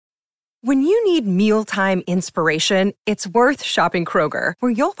When you need mealtime inspiration, it's worth shopping Kroger,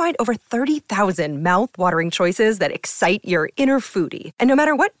 where you'll find over 30,000 mouth-watering choices that excite your inner foodie. And no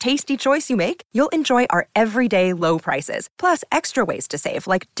matter what tasty choice you make, you'll enjoy our everyday low prices, plus extra ways to save,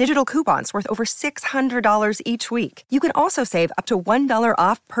 like digital coupons worth over $600 each week. You can also save up to $1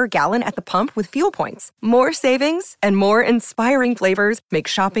 off per gallon at the pump with fuel points. More savings and more inspiring flavors make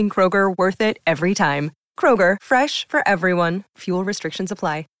shopping Kroger worth it every time. Kroger, fresh for everyone. Fuel restrictions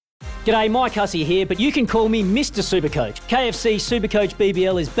apply. G'day, Mike Hussey here, but you can call me Mr. Supercoach. KFC Supercoach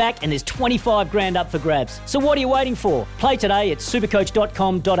BBL is back and there's 25 grand up for grabs. So what are you waiting for? Play today at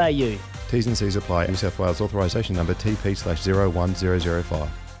supercoach.com.au. T's and C's apply. New South Wales authorisation number TP/01005.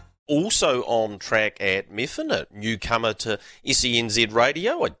 Also on track at Methven, a newcomer to SENZ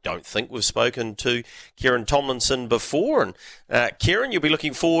Radio. I don't think we've spoken to Kerryn Tomlinson before. And Kerryn, you'll be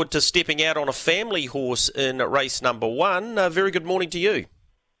looking forward to stepping out on a family horse in race number 1. Very good morning to you.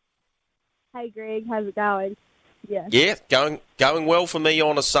 Hey Greg, how's it going? Yeah, going well for me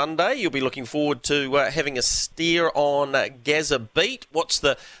on a Sunday. You'll be looking forward to having a steer on Gaza Beat. What's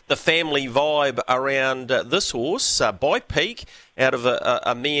the family vibe around this horse? By Peak, out of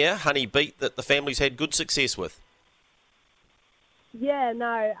a mare, Honey Beat, that the family's had good success with. Yeah,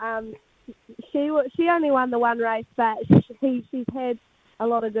 no, she only won the one race, but she's had a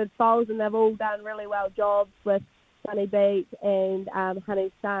lot of good foals, and they've all done really well jobs with Honey Beat and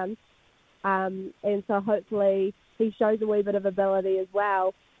Honey's son. And so hopefully he shows a wee bit of ability as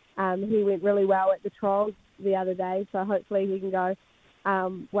well. He went really well at the trials the other day, so hopefully he can go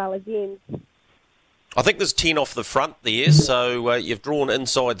well again. I think there's 10 off the front there, so you've drawn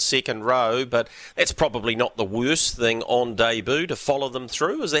inside second row, but that's probably not the worst thing on debut to follow them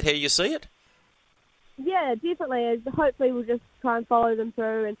through. Is that how you see it? Yeah, definitely. Hopefully we'll just try and follow them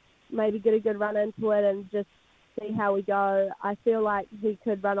through and maybe get a good run into it and just see how we go. I feel like he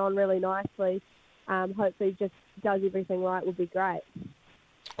could run on really nicely. Hopefully just does everything right will be great.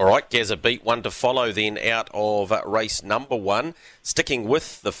 All right, Gaza Beat, one to follow then out of race number 1. Sticking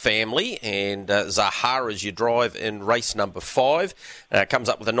with the family, and Zahara's your drive in race number 5. Comes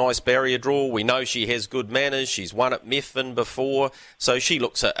up with a nice barrier draw. We know she has good manners. She's won at Methven before, so she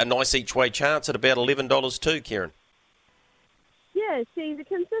looks a nice each-way chance at about $11 too, Kerryn. Yeah, she's a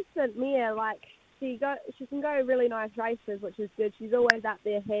consistent mare. She can go really nice races, which is good. She's always up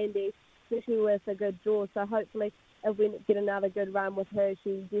there handy, especially with a good draw. So hopefully if we get another good run with her,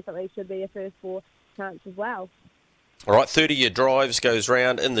 she definitely should be a first 4 chance as well. All right, 30-year drives goes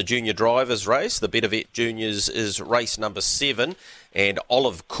round in the junior drivers race. The Better Vet Juniors is race number 7, and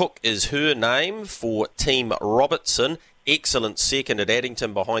Olive Cook is her name for Team Robertson. Excellent second at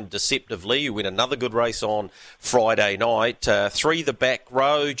Addington behind Deceptively, who win another good race on Friday night. 3 the back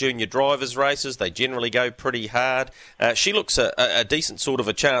row, junior drivers races, they generally go pretty hard. She looks a decent sort of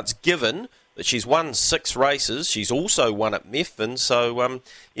a chance given that she's won 6 races. She's also won at Methven, so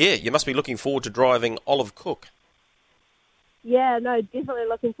you must be looking forward to driving Olive Cook. Yeah, no, definitely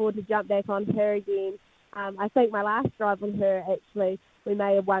looking forward to jump back on her again. I think my last drive on her, actually, we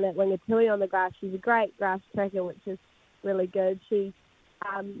may have won at Wingatilly on the grass. She's a great grass tracker, which is really good. She's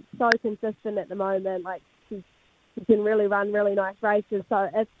so consistent at the moment. She can really run really nice races. So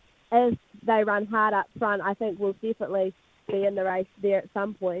if they run hard up front, I think we'll definitely be in the race there at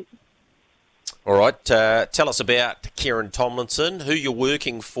some point. All right, tell us about Kerryn Tomlinson, who you're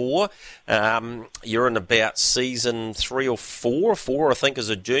working for. You're in about season 3 or 4 I think, as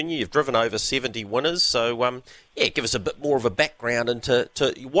a junior. You've driven over 70 winners. So, give us a bit more of a background into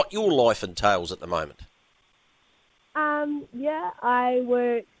what your life entails at the moment. I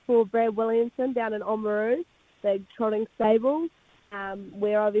work for Brad Williamson down in Oamaru, the trotting stables.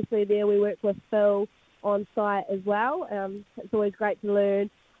 We're obviously there. We work with Phil on site as well. It's always great to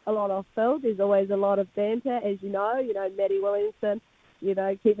learn a lot off Phil. There's always a lot of banter, as you know. Matty Williamson,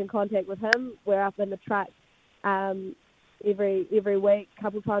 keep in contact with him. We're up in the truck every week, a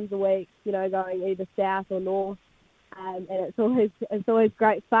couple times a week, going either south or north. And it's always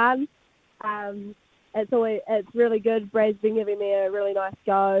great fun. It's really good. Brad's been giving me a really nice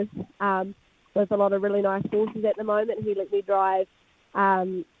go with a lot of really nice horses at the moment. He let me drive,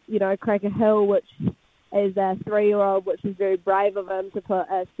 Cracker Hill, which is a 3-year-old, which is very brave of him to put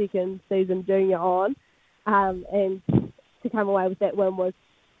a second season junior on. And to come away with that win was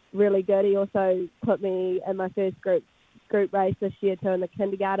really good. He also put me in my first group race this year too in the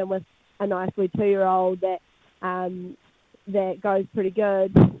kindergarten with a nice wee 2-year-old that goes pretty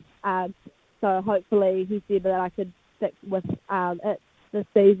good. So hopefully he said that I could stick with it this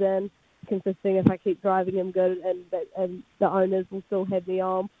season, consisting if I keep driving him good and the owners will still have me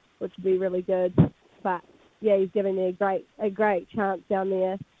on, which would be really good. But yeah, he's giving me a great chance down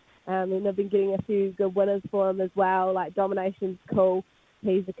there And I've been getting a few good winners for him as well. Like Domination's cool.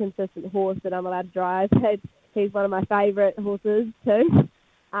 He's a consistent horse that I'm allowed to drive. He's one of my favourite horses too.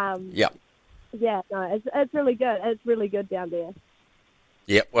 Yeah, no, it's really good. It's really good down there.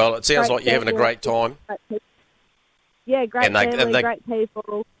 Yeah, well, it sounds like you're having a great time. Yeah, great family, great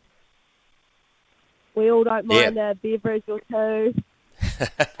people. We all don't mind a beverage or two.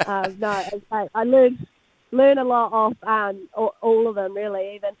 No, it's like, I learn a lot off all of them,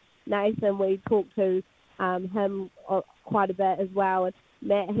 really. Even Nathan, we talk to him quite a bit as well. And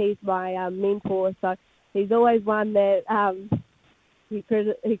Matt, he's my mentor, so he's always one that he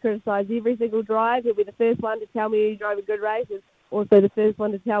criticises every single drive. He'll be the first one to tell me you drove a good race, and also the first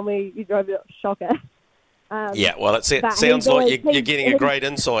one to tell me you drove a shocker. Yeah, well, it sounds like you're getting a great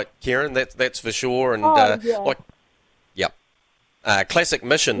insight, Kerryn. That's for sure. And Classic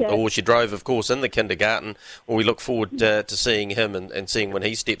Mission, the horse you drove, of course, in the kindergarten. Well, we look forward to seeing him and seeing when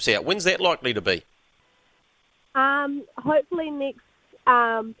he steps out. When's that likely to be? Hopefully next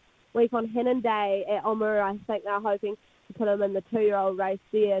week on Hennon Day at Oamaru. I think they're hoping to put him in the 2-year-old race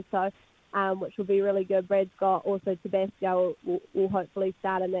there, so which will be really good. Brad Scott, also Tabasco, will hopefully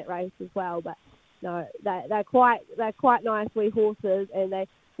start in that race as well. But no, they're quite nice wee horses, and they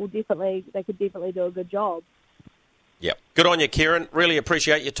could definitely do a good job. Yep. Good on you, Kerryn. Really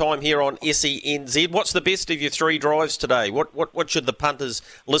appreciate your time here on SENZ. What's the best of your 3 drives today? What should the punters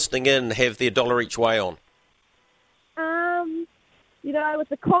listening in have their $1 each way on? With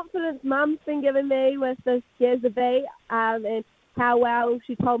the confidence Mum's been giving me with the Jezebel, and how well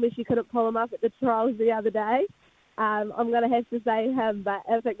she told me she couldn't pull him up at the trials the other day, I'm going to have to say him. But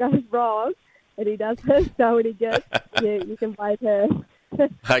if it goes wrong and he doesn't so any good, you can blame her.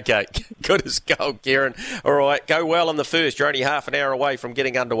 Okay, good as gold, Kerryn. All right, go well in the first. You're only half an hour away from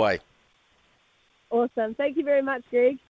getting underway. Awesome. Thank you very much, Greg.